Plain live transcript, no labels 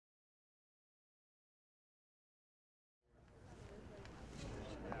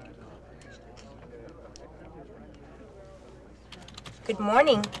Good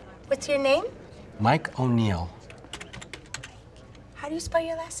morning. What's your name? Mike O'Neill. How do you spell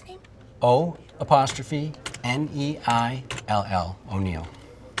your last name? O''N''E''I''L'', O'Neill.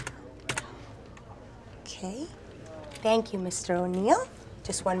 Okay. Thank you, Mr. O'Neill.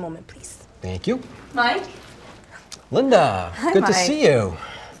 Just one moment, please. Thank you. Mike? Linda, Hi, good to Mike. see you.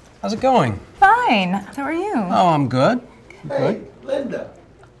 How's it going? Fine. How are you? Oh, I'm good. Hey, Linda.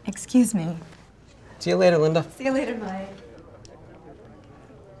 Excuse me. See you later, Linda. See you later, Mike.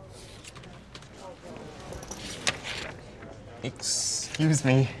 Excuse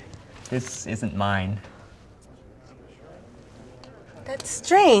me. This isn't mine. That's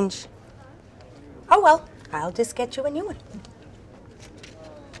strange. Oh, well, I'll just get you a new one.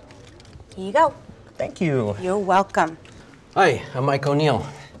 Here you go. Thank you. You're welcome. Hi, I'm Mike O'Neill.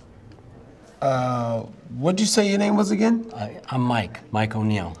 What'd you say your name was again? I'm Mike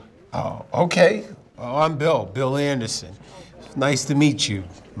O'Neill. Oh, okay. Oh, I'm Bill Anderson. Nice to meet you,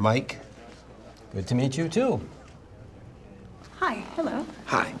 Mike. Good to meet you, too. Hi. Hello.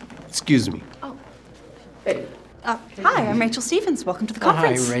 Hi. Excuse me. Hi, I'm Rachel Stevens. Welcome to the Hi,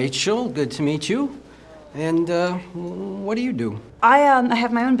 conference. Rachel. Good to meet you. And what do you do? I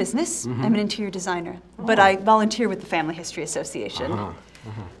have my own business. I'm an interior designer, but I volunteer with the Family History Association.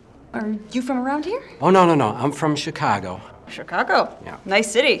 Are you from around here? Oh, no. I'm from Chicago. Chicago. Yeah.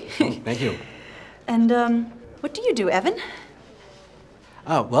 Nice city. Thank you. And what do you do, Evan?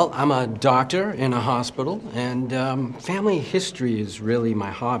 Oh, well, I'm a doctor in a hospital, and family history is really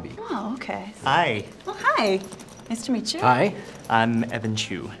my hobby. Oh, okay. Hi. Oh, hi. Nice to meet you. Hi. I'm Evan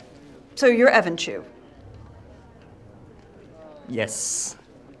Chu. So you're Evan Chu. Yes.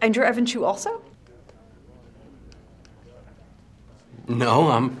 And you're Evan Chu also? No,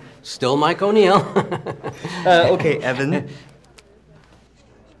 I'm still Mike O'Neill. Okay, Evan.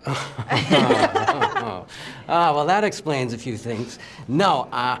 Well, that explains a few things. No,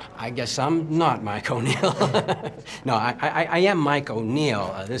 I guess I'm not Mike O'Neill. No, I am Mike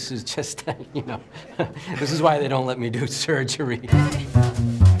O'Neill. This is just, you know, this is why they don't let me do surgery.